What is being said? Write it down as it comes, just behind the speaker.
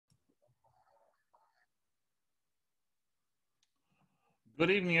Good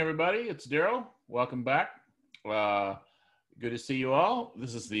evening, everybody. It's Daryl. Welcome back. Uh, Good to see you all.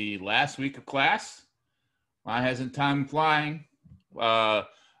 This is the last week of class. Why hasn't time flying? Uh,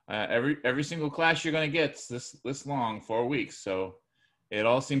 every single class you're going to get this long, 4 weeks. So it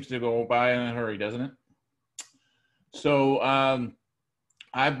all seems to go by in a hurry, doesn't it? So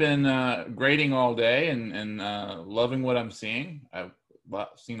I've been grading all day and loving what I'm seeing. I've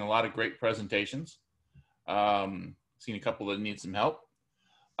seen a lot of great presentations. Seen a couple that need some help.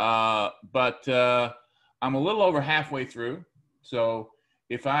 But I'm a little over halfway through. So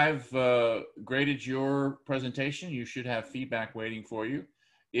if I've graded your presentation, you should have feedback waiting for you.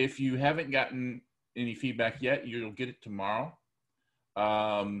 If you haven't gotten any feedback yet, you'll get it tomorrow.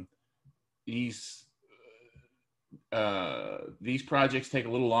 Um, these projects take a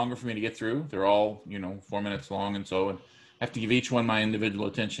little longer for me to get through. They're all 4 minutes long, and so I have to give each one my individual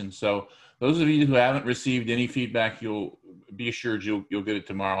attention. So those of you who haven't received any feedback, you'll be assured you'll get it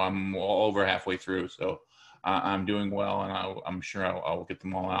tomorrow. I'm all over halfway through, so I'm doing well, and I'm sure I'll get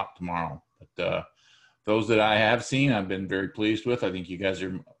them all out tomorrow. But those that I have seen, I've been very pleased with. I think you guys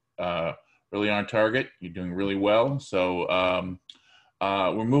are really on target. You're doing really well. So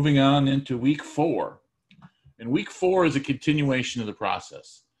we're moving on into week 4. And week 4 is a continuation of the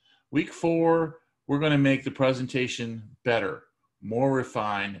process. Week 4, we're going to make the presentation better, more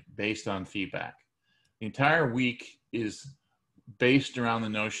refined, based on feedback. The entire week is based around the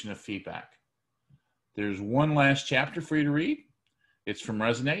notion of feedback. There's one last chapter for you to read. It's from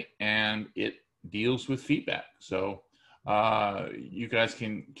Resonate, and it deals with feedback. So you guys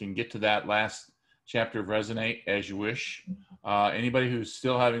can get to that last chapter of Resonate as you wish. Anybody who's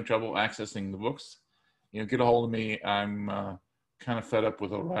still having trouble accessing the books, get a hold of me. I'm kind of fed up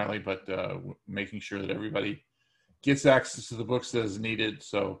with O'Reilly, but making sure that everybody gets access to the books as needed.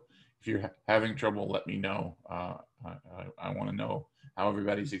 So if you're having trouble, let me know. I want to know how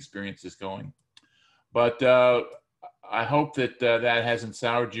everybody's experience is going. But I hope that that hasn't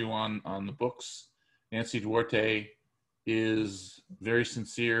soured you on the books. Nancy Duarte is very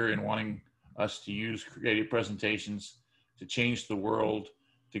sincere in wanting us to use creative presentations to change the world,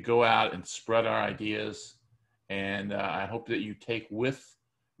 to go out and spread our ideas. And I hope that you take with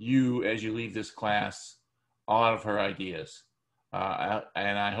you, as you leave this class, a lot of her ideas.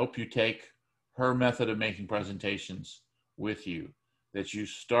 And I hope you take her method of making presentations with you, that you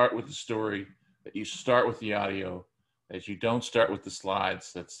start with the story, that you start with the audio, that you don't start with the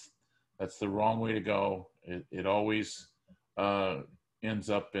slides. That's the wrong way to go. It always ends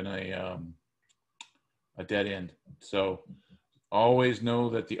up in a dead end. So always know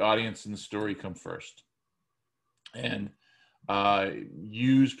that the audience and the story come first. And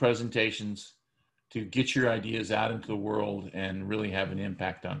use presentations to get your ideas out into the world and really have an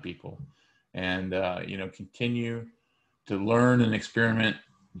impact on people. And, continue to learn and experiment.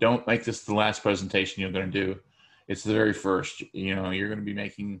 Don't make this the last presentation you're going to do. It's the very first. You're going to be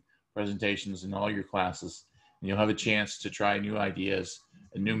making presentations in all your classes, and you'll have a chance to try new ideas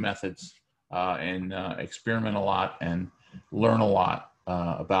and new methods and experiment a lot and learn a lot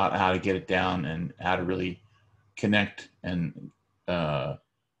about how to get it down and how to really connect and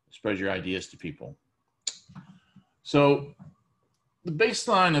spread your ideas to people. So the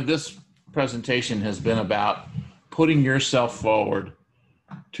baseline of this presentation has been about putting yourself forward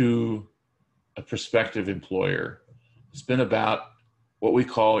to a prospective employer. It's been about what we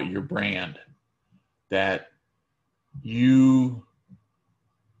call your brand, that you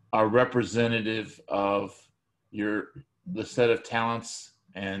are representative of the set of talents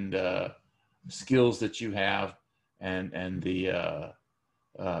and skills that you have, and the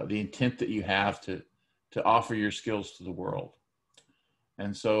intent that you have to offer your skills to the world.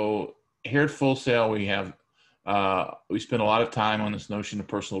 And so here at Full Sail, we spend a lot of time on this notion of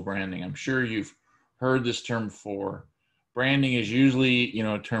personal branding. I'm sure you've heard this term before. Branding is usually,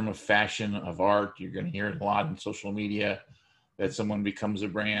 a term of fashion, of art. You're going to hear it a lot in social media, that someone becomes a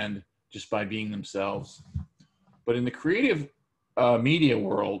brand just by being themselves. But in the creative media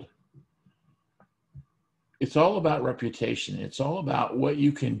world, it's all about reputation. It's all about what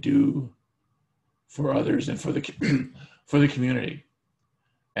you can do for others and for the community.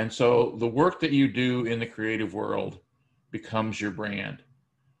 And so the work that you do in the creative world becomes your brand.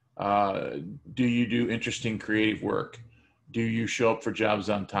 Do you do interesting creative work? Do you show up for jobs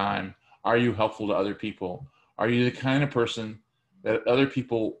on time? Are you helpful to other people? Are you the kind of person that other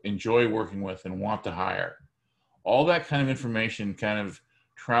people enjoy working with and want to hire? All that kind of information kind of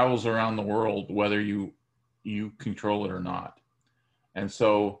travels around the world, whether you control it or not. And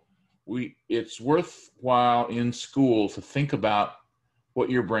so it's worthwhile in school to think about what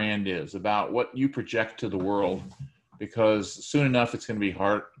your brand is, about what you project to the world, because soon enough it's going to be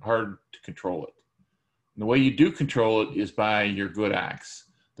hard to control it. And the way you do control it is by your good acts.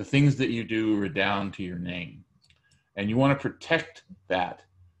 The things that you do redound to your name, and you want to protect that.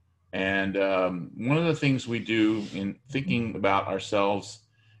 And one of the things we do in thinking about ourselves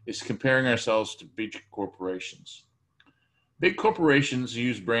is comparing ourselves to big corporations. Big corporations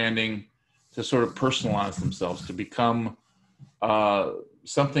use branding to sort of personalize themselves, to become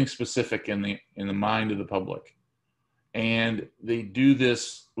something specific in the mind of the public. And they do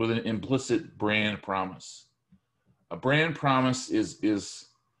this with an implicit brand promise. A brand promise is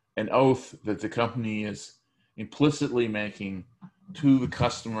an oath that the company is implicitly making to the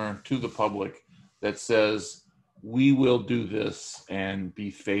customer, to the public, that says, we will do this and be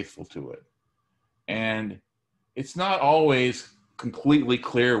faithful to it. And it's not always completely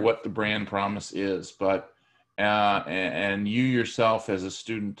clear what the brand promise is, but and you yourself as a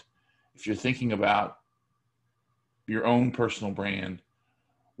student, if you're thinking about your own personal brand,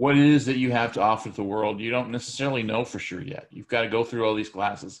 what it is that you have to offer to the world, you don't necessarily know for sure yet. You've got to go through all these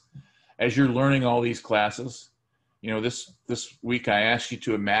classes. As you're learning all these classes, this week I asked you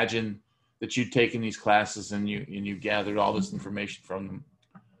to imagine that you'd taken these classes and you gathered all this information from them.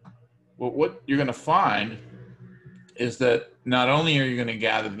 Well, what you're going to find is that not only are you going to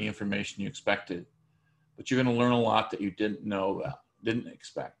gather the information you expected, but you're going to learn a lot that you didn't know about, didn't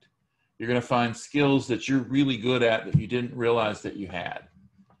expect. You're going to find skills that you're really good at that you didn't realize that you had.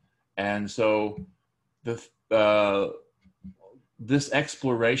 And so this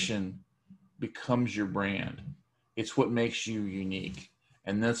exploration becomes your brand. It's what makes you unique.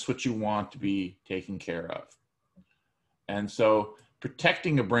 And that's what you want to be taken care of. And so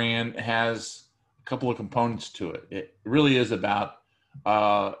protecting a brand has a couple of components to it. It really is about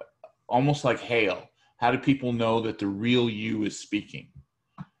almost like hail. How do people know that the real you is speaking?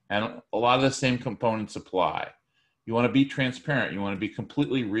 And a lot of the same components apply. You want to be transparent. You want to be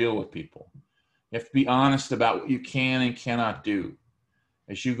completely real with people. You have to be honest about what you can and cannot do.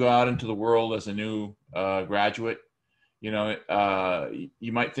 As you go out into the world as a new graduate, you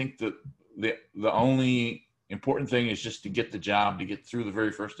might think that the only important thing is just to get the job, to get through the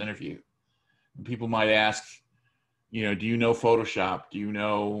very first interview. And people might ask, do you know Photoshop? Do you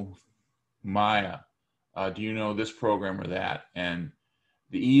know Maya? Do you know this program or that? And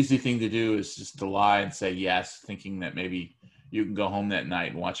the easy thing to do is just to lie and say yes, thinking that maybe you can go home that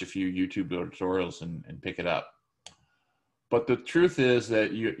night and watch a few YouTube tutorials and pick it up. But the truth is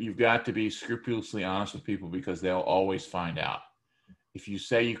that you've got to be scrupulously honest with people, because they'll always find out. If you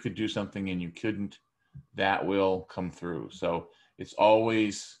say you could do something and you couldn't, that will come through. So it's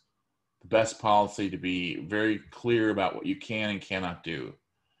always the best policy to be very clear about what you can and cannot do.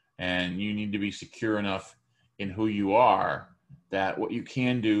 And you need to be secure enough in who you are that what you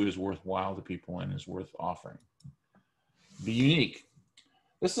can do is worthwhile to people and is worth offering. Be unique.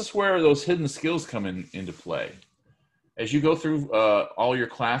 This is where those hidden skills come into play. As you go through all your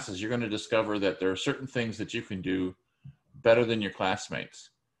classes, you're going to discover that there are certain things that you can do better than your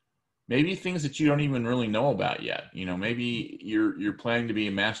classmates. Maybe things that you don't even really know about yet. Maybe you're planning to be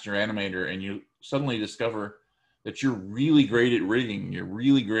a master animator and you suddenly discover that you're really great at rigging. You're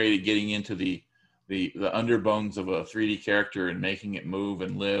really great at getting into the underbones of a 3D character and making it move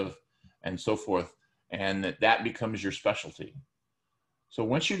and live and so forth. And that becomes your specialty. So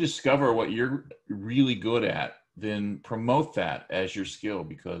once you discover what you're really good at, then promote that as your skill,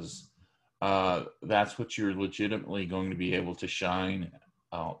 because that's what you're legitimately going to be able to shine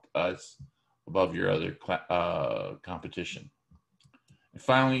out as above your other competition. And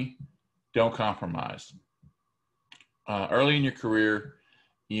finally, don't compromise. Early in your career,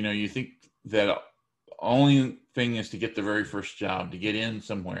 you think that the only thing is to get the very first job, to get in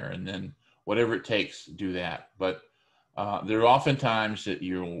somewhere, and then whatever it takes, do that. But there are often times that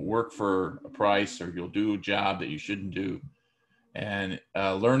you'll work for a price, or you'll do a job that you shouldn't do. And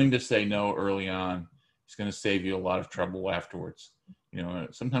learning to say no early on is going to save you a lot of trouble afterwards.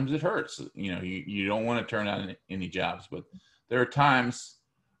 Sometimes it hurts. You don't want to turn down any jobs, but there are times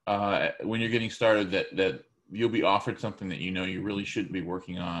when you're getting started that you'll be offered something that you really shouldn't be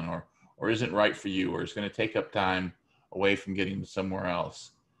working on, or isn't right for you, or it's going to take up time away from getting to somewhere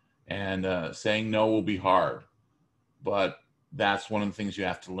else. And saying no will be hard, but that's one of the things you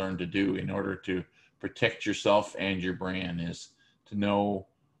have to learn to do in order to protect yourself and your brand, is to know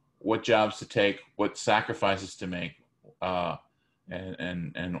what jobs to take, what sacrifices to make,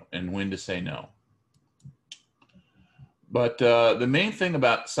 and when to say no. But the main thing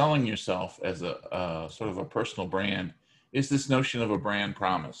about selling yourself as a sort of a personal brand is this notion of a brand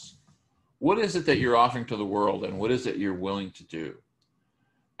promise. What is it that you're offering to the world, and what is it you're willing to do?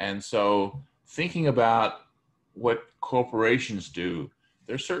 And so thinking about what corporations do,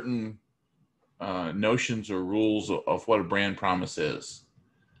 there's certain notions or rules of what a brand promise is.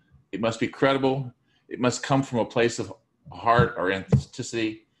 It must be credible. It must come from a place of heart or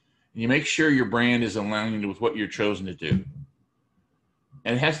authenticity. And you make sure your brand is aligned with what you're chosen to do.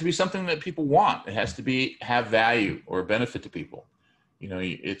 And it has to be something that people want. It has to have value or benefit to people. You know,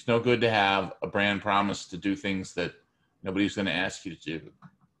 it's no good to have a brand promise to do things that nobody's going to ask you to do.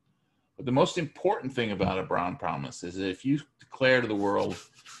 But the most important thing about a brand promise is that if you declare to the world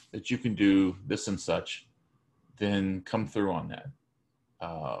that you can do this and such, then come through on that.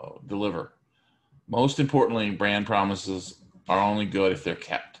 Deliver. Most importantly, brand promises are only good if they're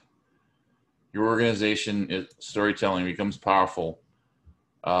kept. Your organization storytelling becomes powerful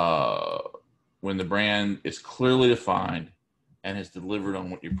when the brand is clearly defined and has delivered on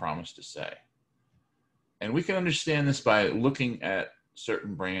what you promised to say. And we can understand this by looking at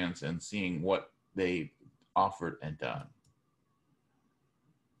certain brands and seeing what they offered and done.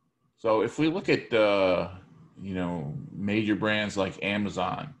 So if we look at major brands like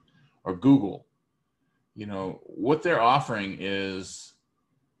Amazon or Google, what they're offering is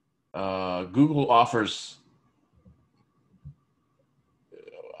Google offers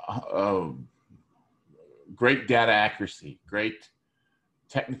great data accuracy, great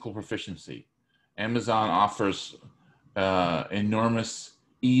technical proficiency. Amazon offers enormous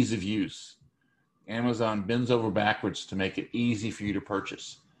ease of use. Amazon bends over backwards to make it easy for you to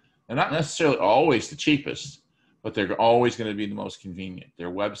purchase. They're not necessarily always the cheapest, but they're always going to be the most convenient.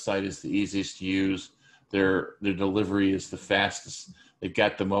 Their website is the easiest to use. Their delivery is the fastest. They've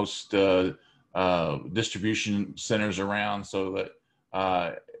got the most distribution centers around, so that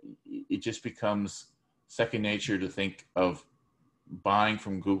it just becomes second nature to think of buying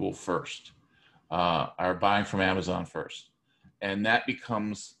from Google first, or buying from Amazon first. And that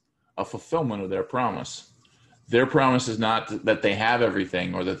becomes a fulfillment of their promise. Their promise is not that they have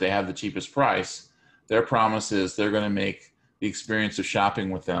everything or that they have the cheapest price. Their promise is they're going to make the experience of shopping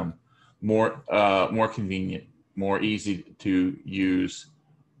with them more convenient, more easy to use,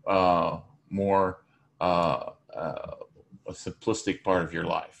 more a simplistic part of your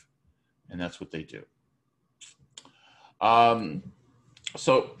life. And that's what they do. Let me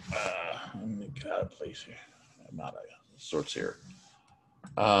get out of place here. I'm out of sorts here.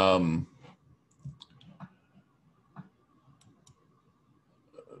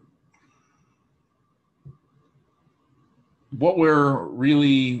 What we're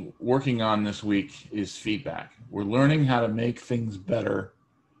really working on this week is feedback. We're learning how to make things better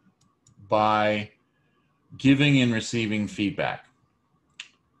by giving and receiving feedback.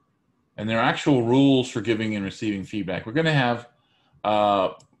 And there are actual rules for giving and receiving feedback. We're going to have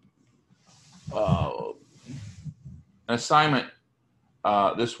an assignment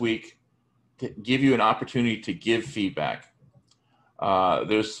this week to give you an opportunity to give feedback.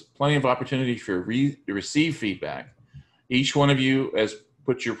 There's plenty of opportunity for receive feedback. Each one of you has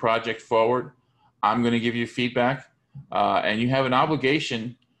put your project forward. I'm going to give you feedback, and you have an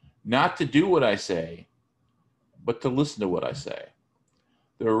obligation not to do what I say, but to listen to what I say.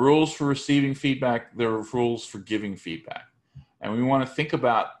 There are rules for receiving feedback. There are rules for giving feedback. And we want to think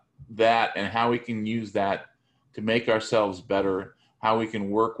about that and how we can use that to make ourselves better, how we can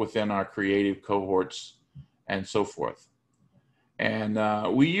work within our creative cohorts, and so forth. And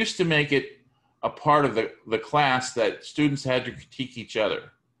we used to make it a part of the class that students had to critique each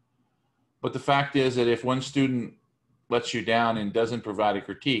other. But the fact is that if one student lets you down and doesn't provide a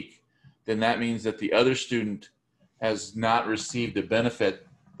critique, then that means that the other student has not received the benefit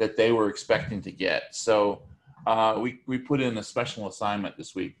that they were expecting to get. So we put in a special assignment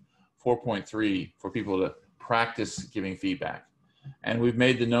this week, 4.3, for people to practice giving feedback. And we've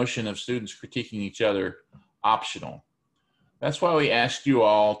made the notion of students critiquing each other optional. That's why we asked you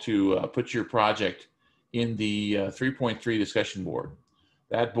all to put your project in the 3.3 discussion board.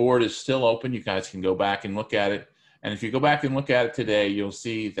 That board is still open. You guys can go back and look at it. And if you go back and look at it today, you'll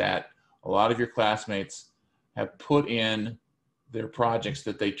see that a lot of your classmates have put in their projects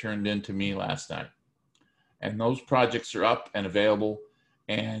that they turned in to me last night. And those projects are up and available.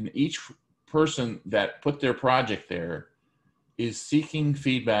 And each person that put their project there is seeking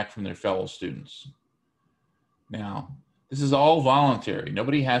feedback from their fellow students. Now, this is all voluntary.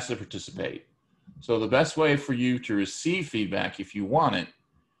 Nobody has to participate. So the best way for you to receive feedback, if you want it,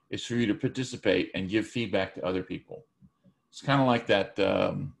 is for you to participate and give feedback to other people. It's kind of like that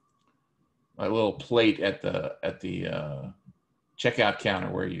little plate at the checkout counter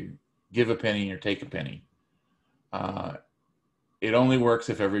where you give a penny or take a penny. It only works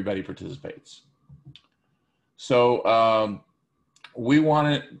if everybody participates. So we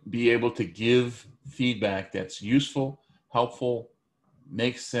want to be able to give feedback that's useful, helpful,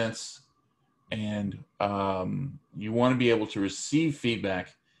 makes sense, and you want to be able to receive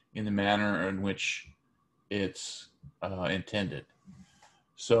feedback in the manner in which it's intended.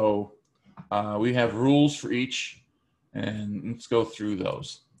 So we have rules for each, and let's go through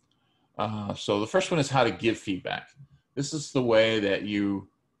those. So the first one is how to give feedback. This is the way that you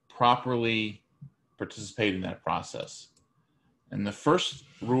properly participate in that process. And the first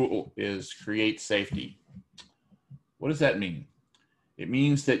rule is create safety. What does that mean? It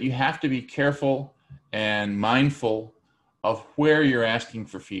means that you have to be careful and mindful of where you're asking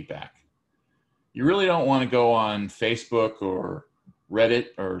for feedback. You really don't want to go on Facebook or Reddit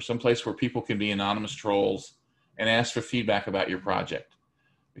or someplace where people can be anonymous trolls and ask for feedback about your project,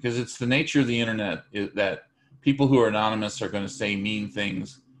 because it's the nature of the internet that people who are anonymous are going to say mean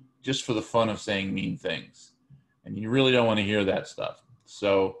things just for the fun of saying mean things. And you really don't want to hear that stuff.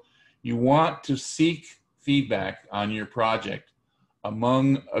 So you want to seek feedback on your project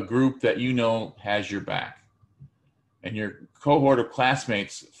among a group that you know has your back. And your cohort of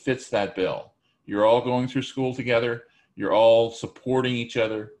classmates fits that bill. You're all going through school together. You're all supporting each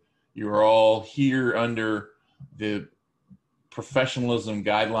other. You're all here under the professionalism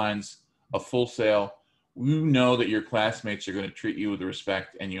guidelines of Full Sail. You know that your classmates are going to treat you with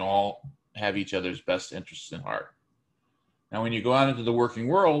respect, and you all have each other's best interests in heart. Now, when you go out into the working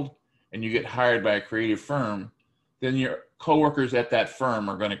world and you get hired by a creative firm, then your coworkers at that firm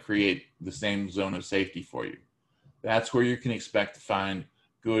are going to create the same zone of safety for you. That's where you can expect to find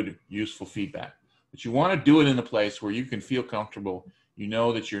good, useful feedback. But you want to do it in a place where you can feel comfortable. You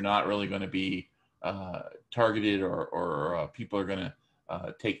know that you're not really going to be targeted or people are going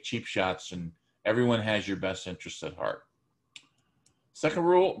to take cheap shots, and everyone has your best interests at heart. Second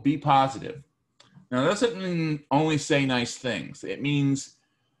rule, be positive. Now, that doesn't mean only say nice things. It means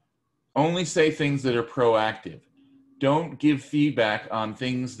only say things that are proactive. Don't give feedback on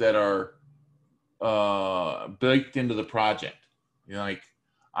things that are baked into the project. You know, like,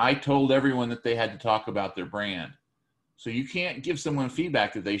 I told everyone that they had to talk about their brand. So you can't give someone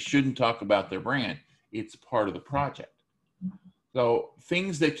feedback that they shouldn't talk about their brand. It's part of the project. So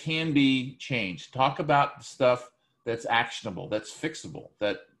things that can be changed. Talk about stuff that's actionable, that's fixable,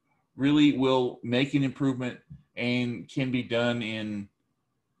 that really will make an improvement and can be done in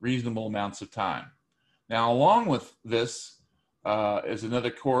reasonable amounts of time. Now, along with this is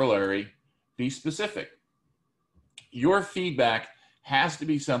another corollary: be specific. Your feedback has to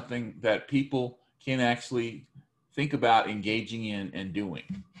be something that people can actually think about engaging in and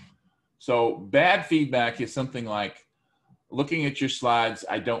doing. So bad feedback is something like, looking at your slides,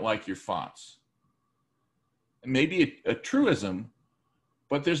 I don't like your fonts. Maybe a truism,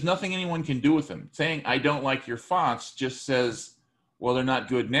 but there's nothing anyone can do with them. Saying I don't like your fonts just says, well, they're not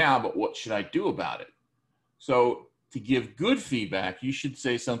good now, but what should I do about it? So to give good feedback, you should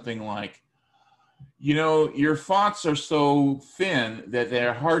say something like, you know, your fonts are so thin that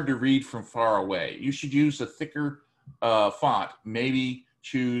they're hard to read from far away. You should use a thicker font. Maybe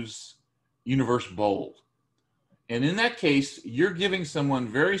choose Universe Bold. And in that case, you're giving someone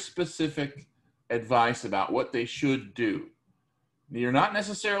very specific advice about what they should do. You're not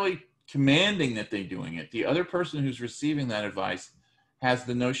necessarily commanding that they're doing it. The other person who's receiving that advice has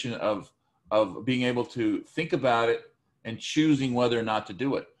the notion of being able to think about it and choosing whether or not to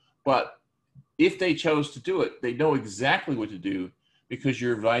do it. But if they chose to do it, they know exactly what to do, because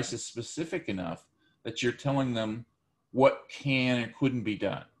your advice is specific enough that you're telling them what can and couldn't be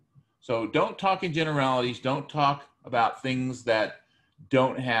done. So don't talk in generalities. Don't talk about things that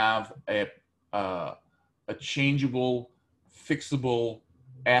don't have a changeable, fixable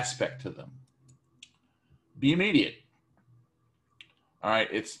aspect to them. Be immediate. All right,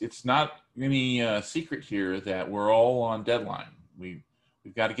 it's not any secret here that we're all on deadline. We've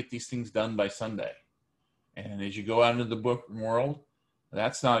got to get these things done by Sunday. And as you go out into the book world,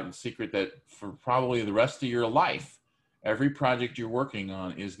 that's not a secret that for probably the rest of your life, every project you're working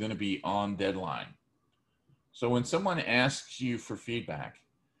on is going to be on deadline. So when someone asks you for feedback,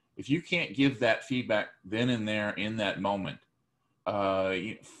 if you can't give that feedback then and there in that moment,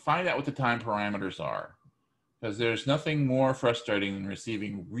 find out what the time parameters are, because there's nothing more frustrating than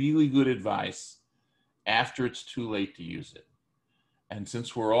receiving really good advice after it's too late to use it. And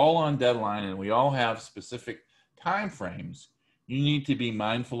since we're all on deadline and we all have specific time frames, you need to be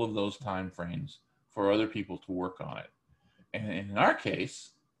mindful of those time frames for other people to work on it. And in our case,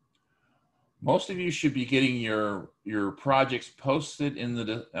 most of you should be getting your projects posted in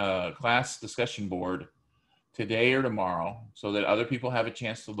the class discussion board today or tomorrow so that other people have a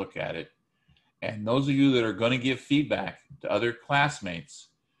chance to look at it. And those of you that are going to give feedback to other classmates,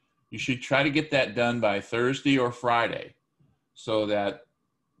 You should try to get that done by Thursday or Friday so that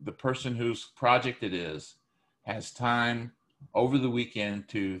the person whose project it is has time over the weekend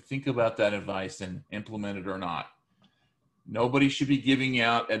to think about that advice and implement it or not. Nobody should be giving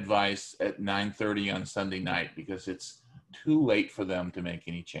out advice at 9:30 on Sunday night because it's too late for them to make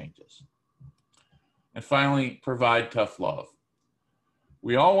any changes. And finally, provide tough love.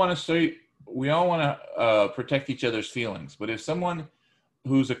 We all want to protect each other's feelings, but if someone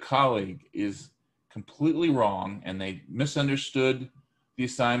who's a colleague is completely wrong and they misunderstood the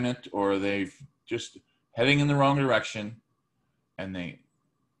assignment or they've just heading in the wrong direction and they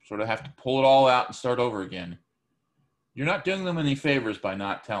sort of have to pull it all out and start over again, you're not doing them any favors by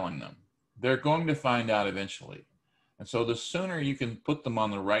not telling them. They're going to find out eventually. And so the sooner you can put them on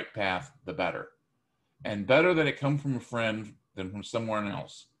the right path, the better. And better that it come from a friend than from someone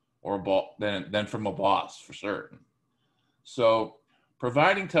else or than from a boss for certain. So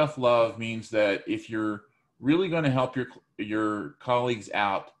providing tough love means that if you're really going to help your colleagues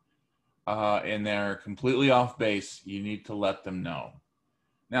out and they're completely off base, you need to let them know.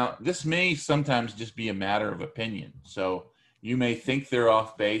 Now, this may sometimes just be a matter of opinion. So you may think they're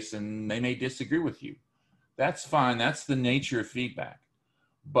off base and they may disagree with you. That's fine. That's the nature of feedback.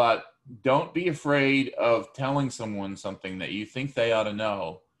 But don't be afraid of telling someone something that you think they ought to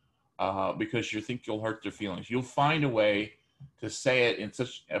know because you think you'll hurt their feelings. You'll find a way to say it in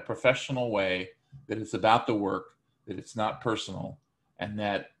such a professional way that it's about the work, that it's not personal, and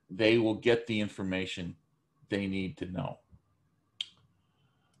that they will get the information they need to know.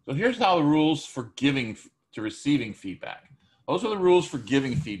 So here's how the rules for giving to receiving feedback. Those are the rules for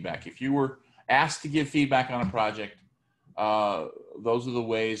giving feedback. If you were asked to give feedback on a project, those are the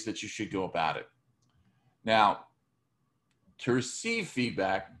ways that you should go about it. Now, to receive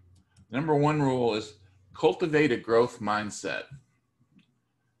feedback, number one rule is cultivate a growth mindset.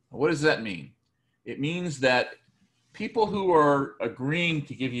 What does that mean? It means that people who are agreeing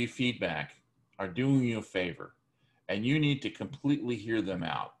to give you feedback are doing you a favor, and you need to completely hear them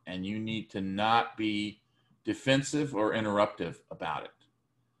out, and you need to not be defensive or interruptive about it.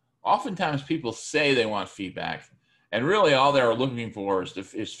 Oftentimes people say they want feedback, and really all they're looking for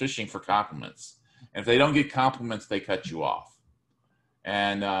is fishing for compliments. And if they don't get compliments, they cut you off.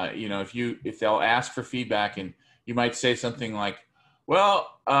 And if they'll ask for feedback, and you might say something like,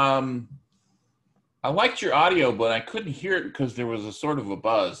 "Well, I liked your audio, but I couldn't hear it because there was a sort of a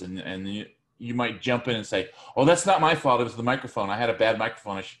buzz," and you might jump in and say, "Oh, that's not my fault. It was the microphone. I had a bad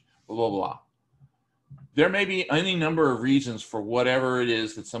microphone. Blah, blah, blah." There may be any number of reasons for whatever it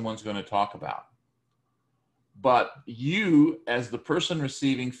is that someone's going to talk about. But you, as the person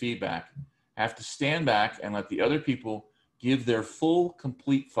receiving feedback, have to stand back and let the other people give their full,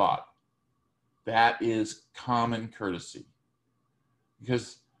 complete thought. That is common courtesy.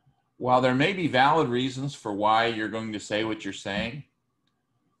 Because while there may be valid reasons for why you're going to say what you're saying,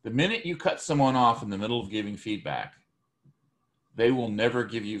 the minute you cut someone off in the middle of giving feedback, they will never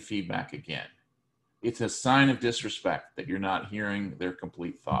give you feedback again. It's a sign of disrespect that you're not hearing their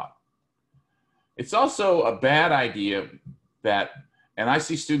complete thought. It's also a bad idea that, and I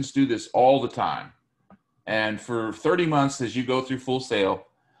see students do this all the time, and for 30 months as you go through Full Sail,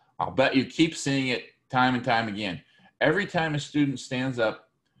 I'll bet you keep seeing it time and time again. Every time a student stands up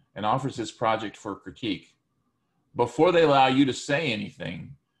and offers his project for critique, before they allow you to say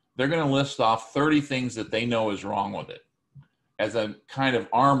anything, they're going to list off 30 things that they know is wrong with it as a kind of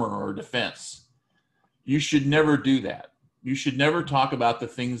armor or defense. You should never do that. You should never talk about the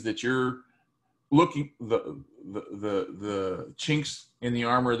things that you're looking, the chinks in the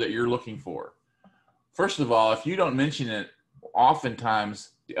armor that you're looking for. First of all, if you don't mention it,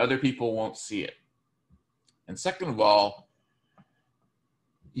 oftentimes the other people won't see it. And second of all,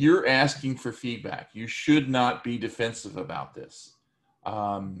 you're asking for feedback. You should not be defensive about this.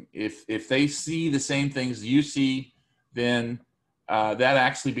 If they see the same things you see, then that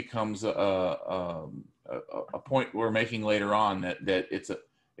actually becomes a point we're making later on that it's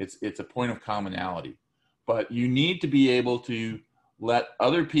a point of commonality. But you need to be able to let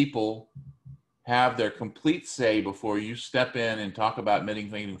other people have their complete say before you step in and talk about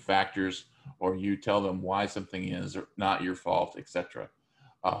mitigating factors, or you tell them why something is not your fault, etc.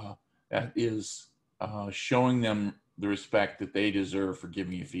 That is showing them the respect that they deserve for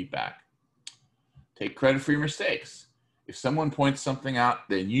giving you feedback. Take credit for your mistakes. If someone points something out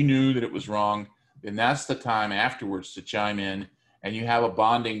that you knew that it was wrong, then that's the time afterwards to chime in and you have a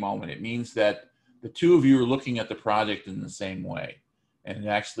bonding moment. It means that the two of you are looking at the project in the same way. And it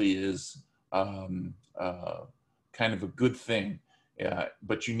actually is kind of a good thing.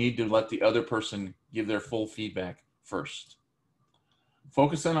 But you need to let the other person give their full feedback first.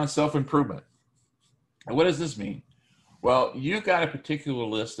 Focusing on self-improvement. And what does this mean? Well, you've got a particular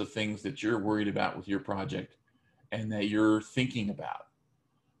list of things that you're worried about with your project and that you're thinking about.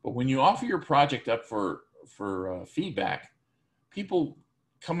 But when you offer your project up for feedback, people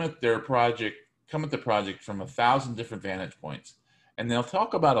come at the project from 1,000 different vantage points, and they'll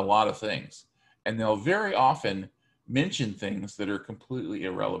talk about a lot of things, and they'll very often mention things that are completely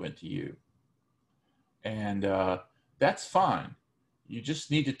irrelevant to you. And that's fine. You just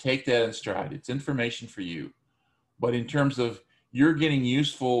need to take that in stride. It's information for you. But in terms of you're getting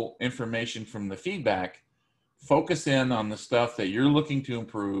useful information from the feedback, focus in on the stuff that you're looking to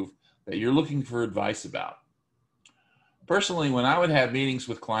improve, that you're looking for advice about. Personally, when I would have meetings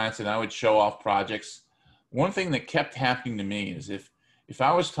with clients and I would show off projects, one thing that kept happening to me is if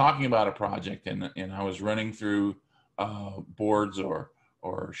I was talking about a project and I was running through boards or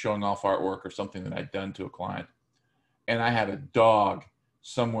showing off artwork or something that I'd done to a client, and I had a dog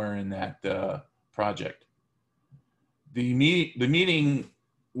somewhere in that project, the meeting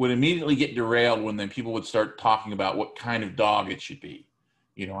would immediately get derailed when then people would start talking about what kind of dog it should be.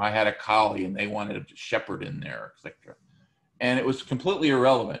 You know, I had a collie and they wanted a shepherd in there, etc. And it was completely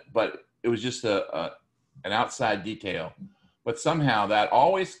irrelevant, but it was just an outside detail. But somehow that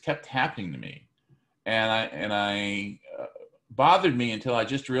always kept happening to me, and I bothered me until I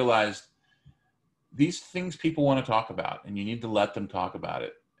just realized these things people want to talk about, and you need to let them talk about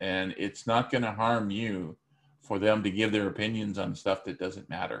it. And it's not going to harm you for them to give their opinions on stuff that doesn't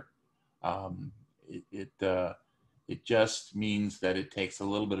matter. It just means that it takes a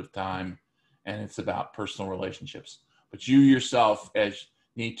little bit of time, and it's about personal relationships. But you yourself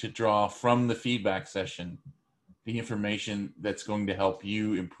need to draw from the feedback session the information that's going to help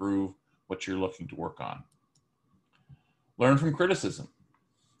you improve what you're looking to work on. Learn from criticism.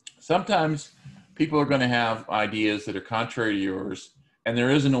 Sometimes people are going to have ideas that are contrary to yours, and there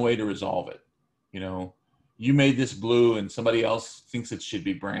isn't a way to resolve it. You know, you made this blue and somebody else thinks it should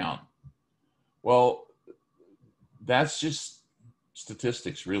be brown. Well, that's just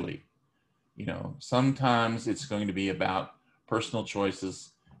statistics, really. You know, sometimes it's going to be about personal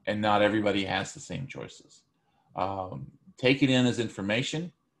choices, and not everybody has the same choices. Take it in as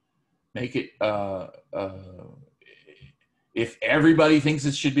information. Make it, if everybody thinks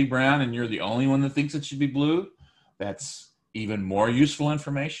it should be brown and you're the only one that thinks it should be blue, that's even more useful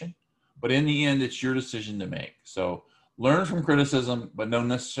information. But in the end, it's your decision to make. So learn from criticism, but don't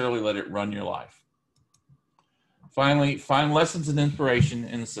necessarily let it run your life. Finally, find lessons and inspiration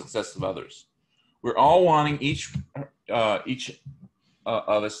in the success of others. We're all wanting each of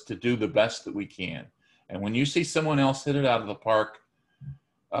us to do the best that we can. And when you see someone else hit it out of the park,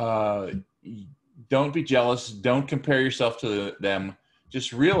 don't be jealous. Don't compare yourself to them.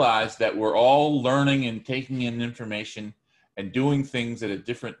 Just realize that we're all learning and taking in information and doing things at a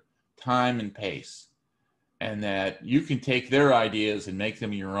different time and pace. And that you can take their ideas and make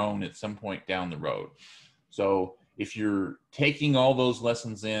them your own at some point down the road. So if you're taking all those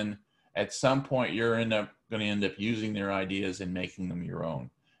lessons in, at some point you're going to end up using their ideas and making them your own.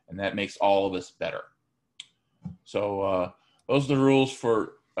 And that makes all of us better. So those are the rules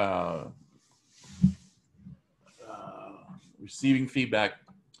for receiving feedback.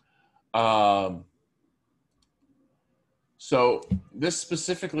 So this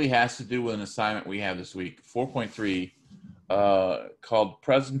specifically has to do with an assignment we have this week, 4.3, called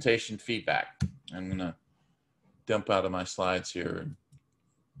presentation feedback. I'm going to dump out of my slides here and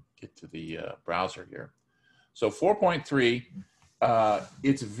get to the browser here. So 4.3,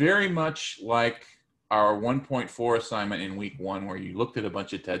 it's very much like our 1.4 assignment in week 1, where you looked at a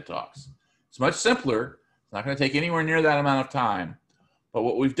bunch of TED Talks. It's much simpler. It's not going to take anywhere near that amount of time. But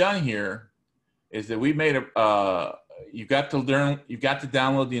what we've done here is that we've made you've got to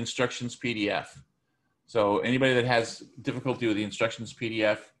download the instructions PDF. So anybody that has difficulty with the instructions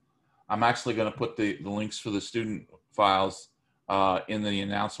PDF, I'm actually going to put the links for the student files in the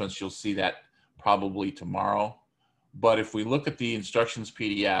announcements. You'll see that probably tomorrow. But if we look at the instructions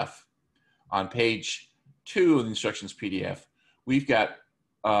PDF, on page 2 of the instructions PDF, we've got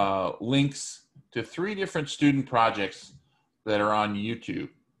links to 3 different student projects that are on YouTube.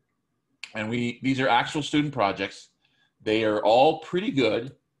 And these are actual student projects. They are all pretty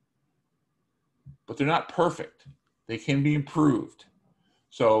good, but they're not perfect. They can be improved.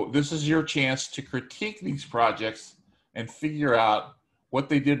 So this is your chance to critique these projects and figure out what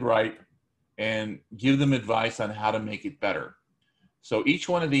they did right and give them advice on how to make it better. So each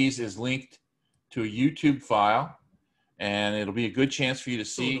one of these is linked to a YouTube file, and it'll be a good chance for you to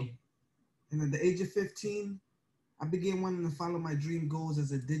see. And at the age of 15, I began wanting to follow my dream goals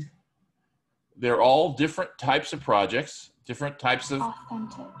as a digital. they're all different types of projects, different types of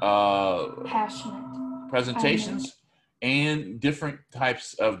authentic, passionate, presentations, and different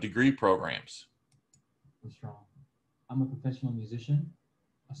types of degree programs. Strong. I'm a professional musician,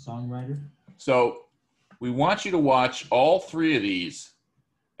 a songwriter. So we want you to watch all three of these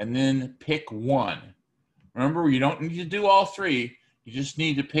and then pick one. Remember, you don't need to do all three. You just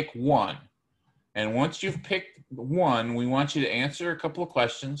need to pick one. And once you've picked one, we want you to answer a couple of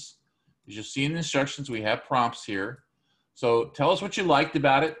questions. As you'll see in the instructions, we have prompts here. So tell us what you liked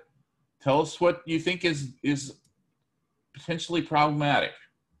about it. Tell us what you think is potentially problematic.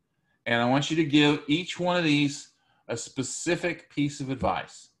 And I want you to give each one of these a specific piece of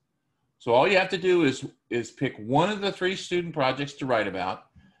advice. So all you have to do is pick one of the three student projects to write about.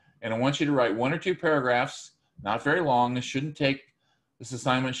 And I want you to write 1 or 2 paragraphs, not very long. This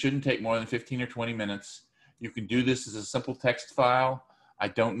assignment shouldn't take more than 15 or 20 minutes. You can do this as a simple text file. I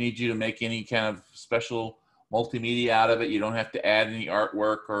don't need you to make any kind of special multimedia out of it. You don't have to add any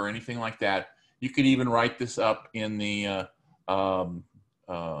artwork or anything like that. You could even write this up in the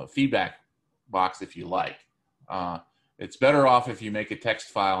feedback box if you like. It's better off if you make a text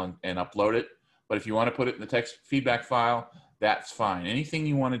file and upload it. But if you want to put it in the text feedback file, that's fine. Anything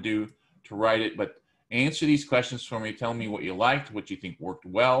you want to do to write it, but answer these questions for me. Tell me what you liked, what you think worked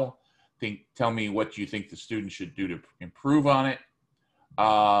well. Tell me what you think the student should do to improve on it.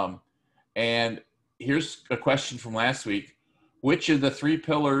 And here's a question from last week. Which of the 3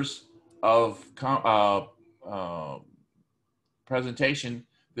 pillars of presentation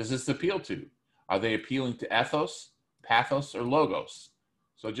does this appeal to? Are they appealing to ethos, pathos, or logos?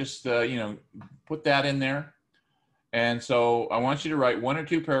 So just, put that in there. And so I want you to write 1 or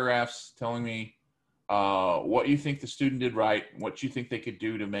 2 paragraphs telling me what you think the student did right, what you think they could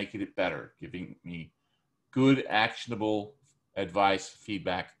do to make it better, giving me good, actionable advice,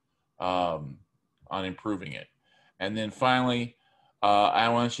 feedback on improving it. And then finally, I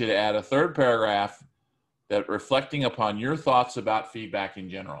want you to add a 3rd paragraph that reflecting upon your thoughts about feedback in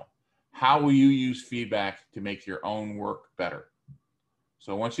general. How will you use feedback to make your own work better?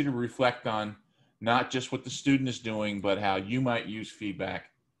 So I want you to reflect on not just what the student is doing, but how you might use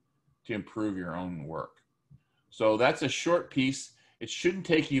feedback to improve your own work. So that's a short piece. It shouldn't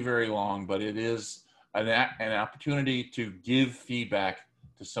take you very long, but it is an opportunity to give feedback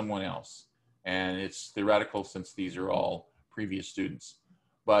to someone else. And it's theoretical since these are all previous students.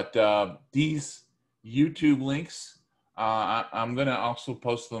 But these YouTube links, I'm going to also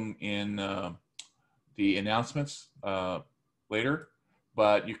post them in the announcements later,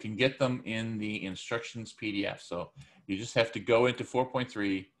 but you can get them in the instructions PDF. So you just have to go into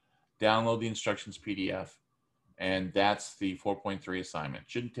 4.3, download the instructions PDF, and that's the 4.3 assignment.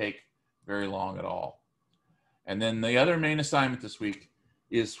 Shouldn't take very long at all. And then the other main assignment this week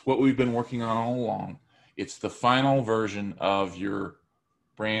is what we've been working on all along. It's the final version of your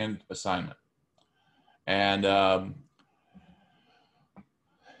brand assignment. And some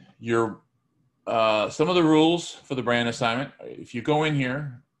of the rules for the brand assignment, if you go in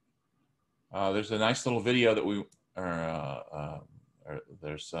here, there's a nice little video that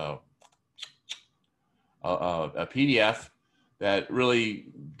there's a PDF that really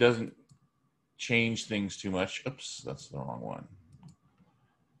doesn't change things too much. Oops, that's the wrong one.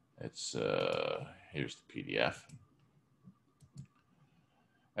 It's here's the PDF.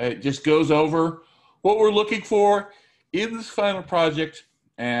 It just goes over what we're looking for in this final project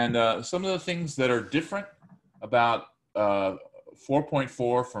and some of the things that are different about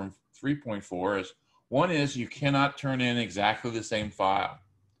 4.4 from 3.4 is one is you cannot turn in exactly the same file.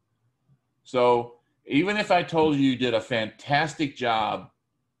 So even if I told you you did a fantastic job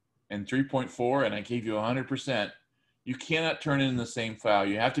in 3.4 and I gave you 100%, you cannot turn it in the same file.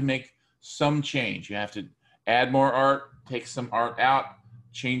 You have to make some change. You have to add more art, take some art out,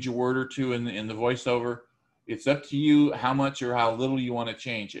 change a word or two in the voiceover. It's up to you how much or how little you want to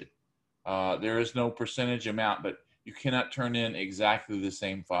change it. There is no percentage amount, but you cannot turn in exactly the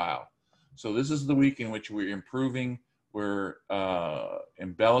same file. So this is the week in which we're improving, we're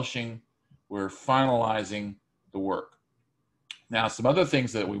embellishing, we're finalizing the work. Now, some other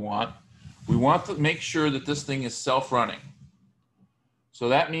things that we want to make sure that this thing is self-running. So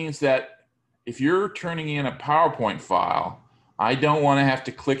that means that if you're turning in a PowerPoint file, I don't want to have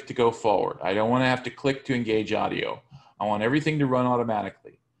to click to go forward. I don't want to have to click to engage audio. I want everything to run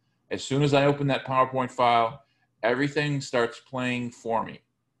automatically. As soon as I open that PowerPoint file, everything starts playing for me.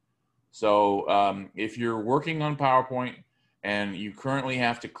 So if you're working on PowerPoint and you currently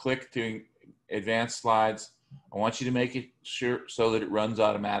have to click to advance slides, I want you to make it sure so that it runs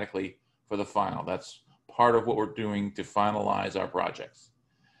automatically for the final. That's part of what we're doing to finalize our projects.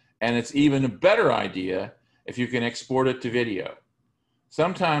 And it's even a better idea if you can export it to video.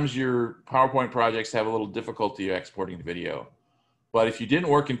 Sometimes your PowerPoint projects have a little difficulty exporting to video. But if you didn't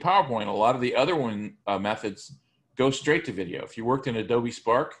work in PowerPoint, a lot of the other methods go straight to video. If you worked in Adobe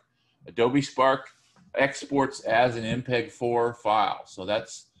Spark exports as an MPEG-4 file. So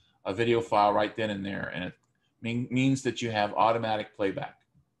that's a video file right then and there. And it means that you have automatic playback.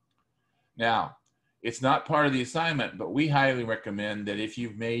 Now, it's not part of the assignment, but we highly recommend that if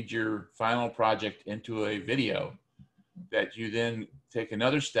you've made your final project into a video, that you then take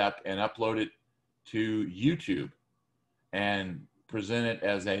another step and upload it to YouTube and present it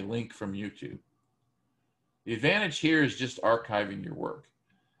as a link from YouTube. The advantage here is just archiving your work.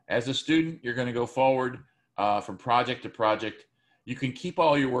 As a student, you're going to go forward from project to project. You can keep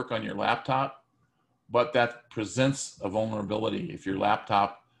all your work on your laptop, but that presents a vulnerability. If your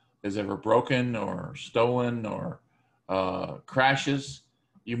laptop is ever broken or stolen or crashes,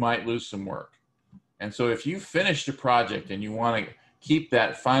 you might lose some work. And so if you finished a project and you want to keep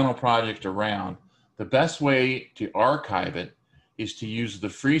that final project around, the best way to archive it is to use the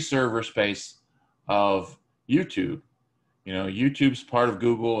free server space of YouTube. You know, YouTube's part of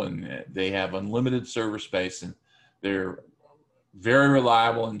Google, and they have unlimited server space, and they're very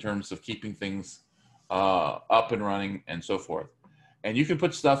reliable in terms of keeping things up and running and so forth. And you can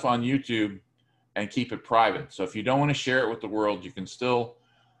put stuff on YouTube and keep it private. So if you don't want to share it with the world, you can still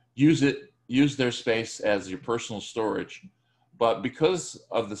use their space as your personal storage. But because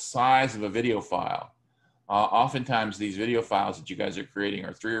of the size of a video file, oftentimes these video files that you guys are creating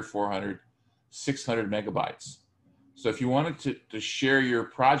are 300 or 400, 600 megabytes. So if you wanted to share your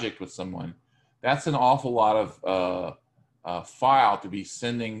project with someone, that's an awful lot of file to be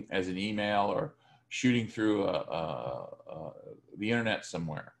sending as an email or shooting through the internet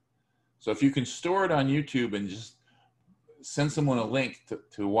somewhere. So if you can store it on YouTube and just send someone a link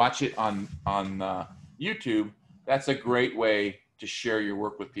to watch it on YouTube, that's a great way to share your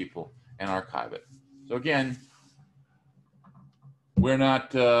work with people and archive it. So again, we're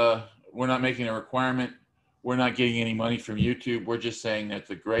not making a requirement. We're not getting any money from YouTube. We're just saying that's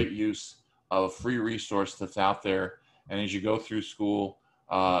a great use of a free resource that's out there. And as you go through school,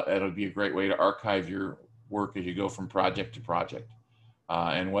 it'll be a great way to archive your work as you go from project to project.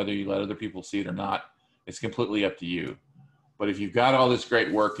 And whether you let other people see it or not, it's completely up to you. But if you've got all this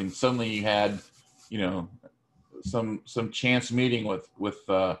great work and suddenly you had, you know, some chance meeting with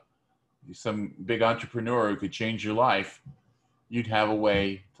some big entrepreneur who could change your life, you'd have a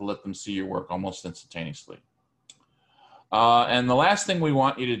way to let them see your work almost instantaneously. And the last thing we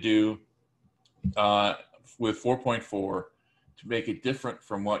want you to do with 4.4 to make it different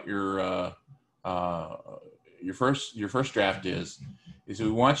from what your first draft is we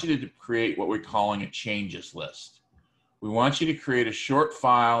want you to create what we're calling a changes list. We want you to create a short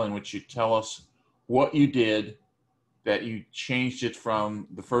file in which you tell us what you did that you changed it from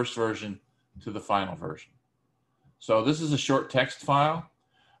the first version to the final version. So this is a short text file.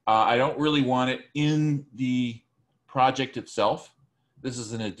 I don't really want it in the project itself. This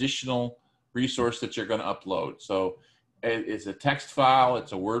is an additional resource that you're going to upload. So it's a text file,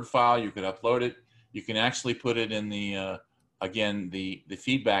 it's a Word file, you can upload it. You can actually put it in the, again, the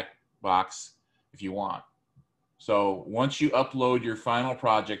feedback box if you want. So once you upload your final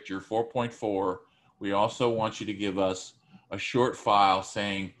project, your 4.4, we also want you to give us a short file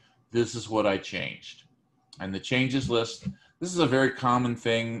saying, this is what I changed. And the changes list, this is a very common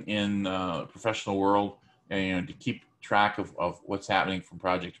thing in the professional world, and, you know, to keep track of what's happening from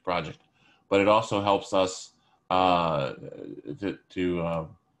project to project. But it also helps us to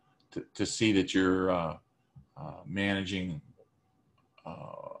see that you're managing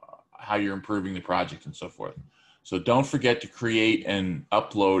how you're improving the project and so forth. So don't forget to create and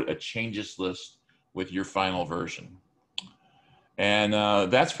upload a changes list with your final version. And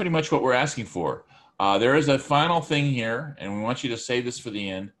that's pretty much what we're asking for. There is a final thing here, and we want you to save this for the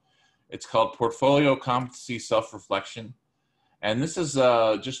end. It's called Portfolio Competency Self-Reflection. And this is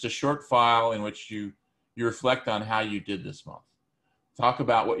just a short file in which you reflect on how you did this month. Talk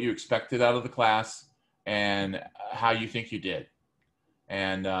about what you expected out of the class and how you think you did.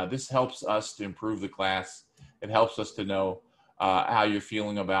 And this helps us to improve the class. It helps us to know how you're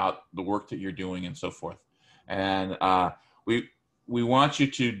feeling about the work that you're doing and so forth. And we want you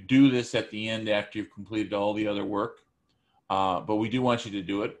to do this at the end after you've completed all the other work. But we do want you to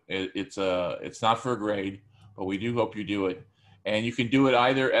do it. It's not for a grade, but we do hope you do it. And you can do it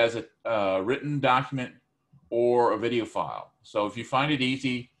either as a written document or a video file. So if you find it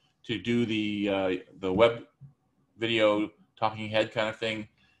easy to do the web video talking head kind of thing,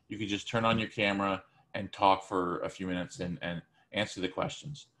 you can just turn on your camera and talk for a few minutes and answer the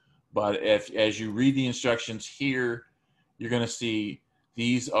questions. But as you read the instructions here, you're going to see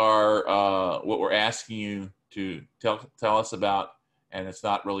these are what we're asking you to tell us about, and it's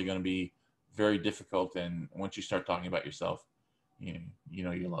not really going to be very difficult. And once you start talking about yourself, you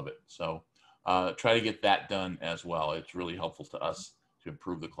know you love it. So try to get that done as well. It's really helpful to us to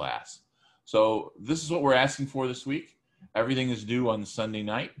improve the class. So this is what we're asking for this week. Everything is due on Sunday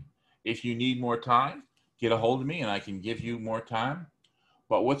night. If you need more time, get a hold of me and I can give you more time.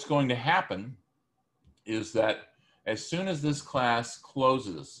 But what's going to happen is that as soon as this class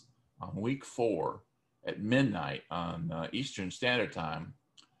closes on week 4 at midnight on Eastern Standard Time,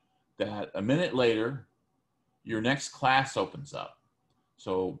 that a minute later, your next class opens up.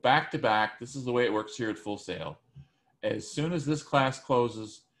 So back to back, this is the way it works here at Full Sail. As soon as this class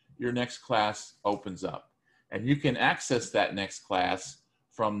closes, your next class opens up. And you can access that next class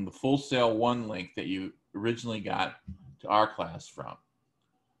from the Full Sail 1 link that you originally got to our class from.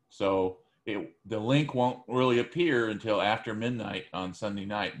 So the link won't really appear until after midnight on Sunday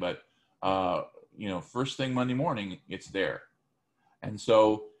night, but first thing Monday morning, it's there. And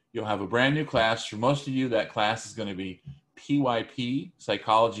so you'll have a brand new class. For most of you, that class is going to be PYP,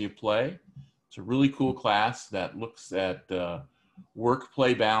 Psychology of Play. It's a really cool class that looks at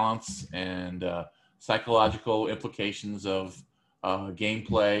work-play balance and psychological implications of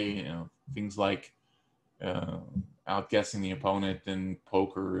gameplay, things like outguessing the opponent and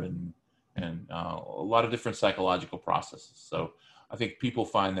poker and a lot of different psychological processes. So I think people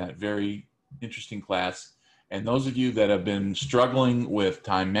find that very interesting class. And those of you that have been struggling with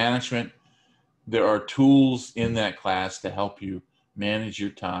time management, there are tools in that class to help you manage your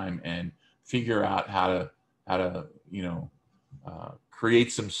time and figure out how to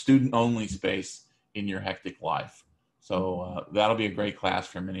create some student-only space in your hectic life. So that'll be a great class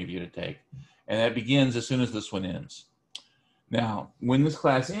for many of you to take. And that begins as soon as this one ends. Now, when this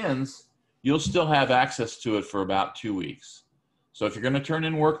class ends, you'll still have access to it for about 2 weeks. So if you're going to turn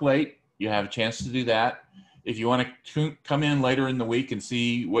in work late, you have a chance to do that. If you want to come in later in the week and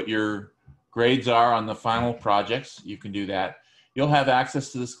see what your grades are on the final projects, you can do that. You'll have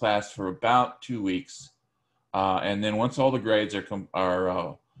access to this class for about 2 weeks. And then once all the grades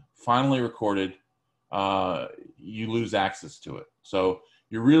are finally recorded, you lose access to it. So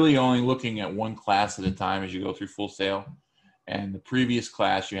you're really only looking at one class at a time as you go through Full Sail. And the previous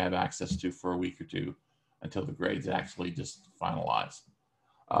class you have access to for a week or two until the grades actually just finalize.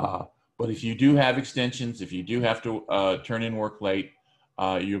 But if you do have extensions, if you do have to turn in work late,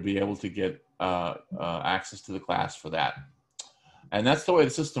 you'll be able to get access to the class for that. And that's the way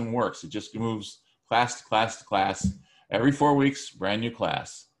the system works. It just moves class to class to class. Every 4 weeks, brand new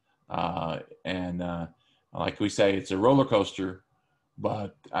class. And like we say, it's a roller coaster.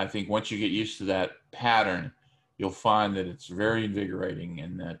 But I think once you get used to that pattern, you'll find that it's very invigorating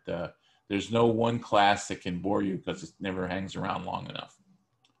and that there's no one class that can bore you because it never hangs around long enough.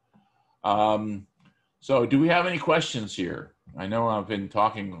 So do we have any questions here? I know I've been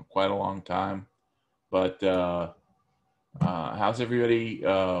talking quite a long time, but how's everybody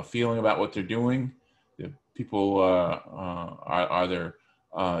feeling about what they're doing? The people, are there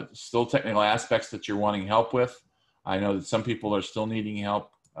still technical aspects that you're wanting help with? I know that some people are still needing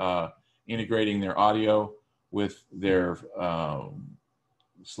help integrating their audio with their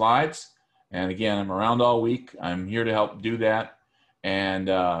slides. And again, I'm around all week. I'm here to help do that. And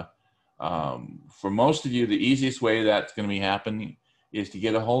for most of you, the easiest way that's going to be happening is to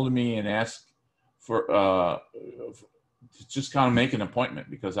get a hold of me and ask for to just kind of make an appointment,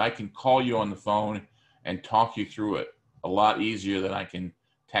 because I can call you on the phone and talk you through it a lot easier than I can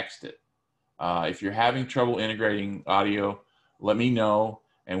text it. If you're having trouble integrating audio, let me know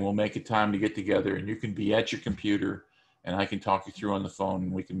and we'll make a time to get together and you can be at your computer and I can talk you through on the phone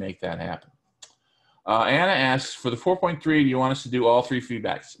and we can make that happen. Anna asks, for the 4.3, do you want us to do all 3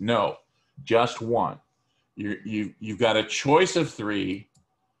 feedbacks? No, just one. You've got a choice of 3,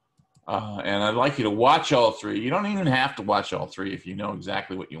 and I'd like you to watch all 3. You don't even have to watch all 3 if you know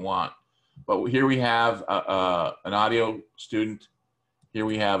exactly what you want. But here we have an audio student. Here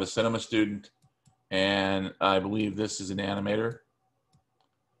we have a cinema student. And I believe this is an animator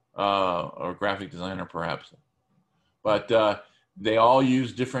or graphic designer, perhaps. But they all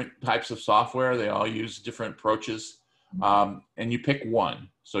use different types of software. They all use different approaches. And you pick one.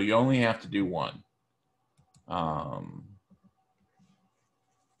 So you only have to do one.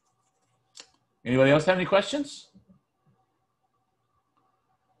 Anybody else have any questions?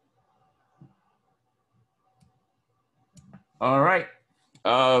 All right.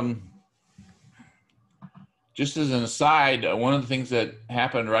 Just as an aside, one of the things that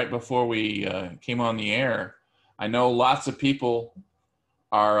happened right before we came on the air, I know lots of people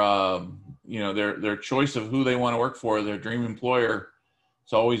you know, their choice of who they want to work for, their dream employer,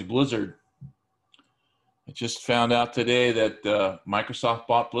 it's always Blizzard. I just found out today that Microsoft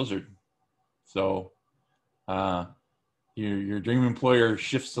bought Blizzard. So your dream employer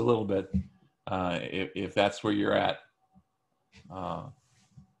shifts a little bit if that's where you're at. Oh,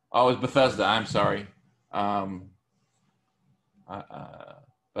 it's Bethesda. I'm sorry.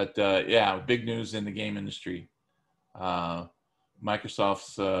 But yeah, big news in the game industry.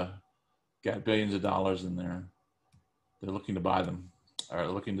 Microsoft's got billions of dollars in there. They're looking to buy them or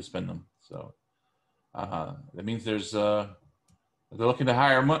looking to spend them. So that means there's they're looking to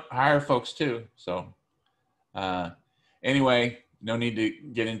hire folks too. So anyway, no need to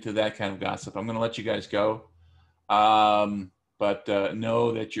get into that kind of gossip. I'm going to let you guys go. But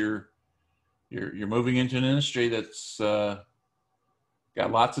know that you're moving into an industry that's got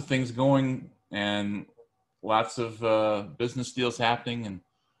lots of things going and lots of business deals happening and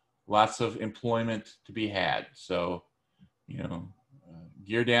lots of employment to be had. So, you know,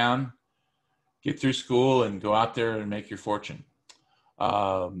 gear down, get through school, and go out there and make your fortune.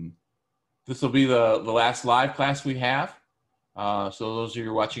 This will be the last live class we have. So those of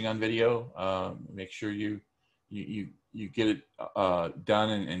you watching on video, make sure you get it done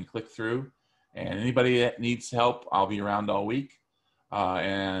and click through. And anybody that needs help, I'll be around all week.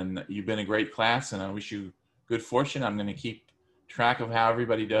 And you've been a great class, and I wish you good fortune. I'm going to keep track of how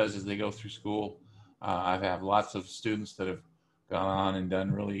everybody does as they go through school. I have lots of students that have gone on and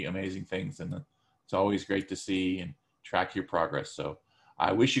done really amazing things, and it's always great to see and track your progress. So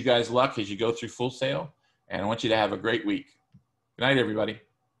I wish you guys luck as you go through Full Sail, and I want you to have a great week. Good night, everybody.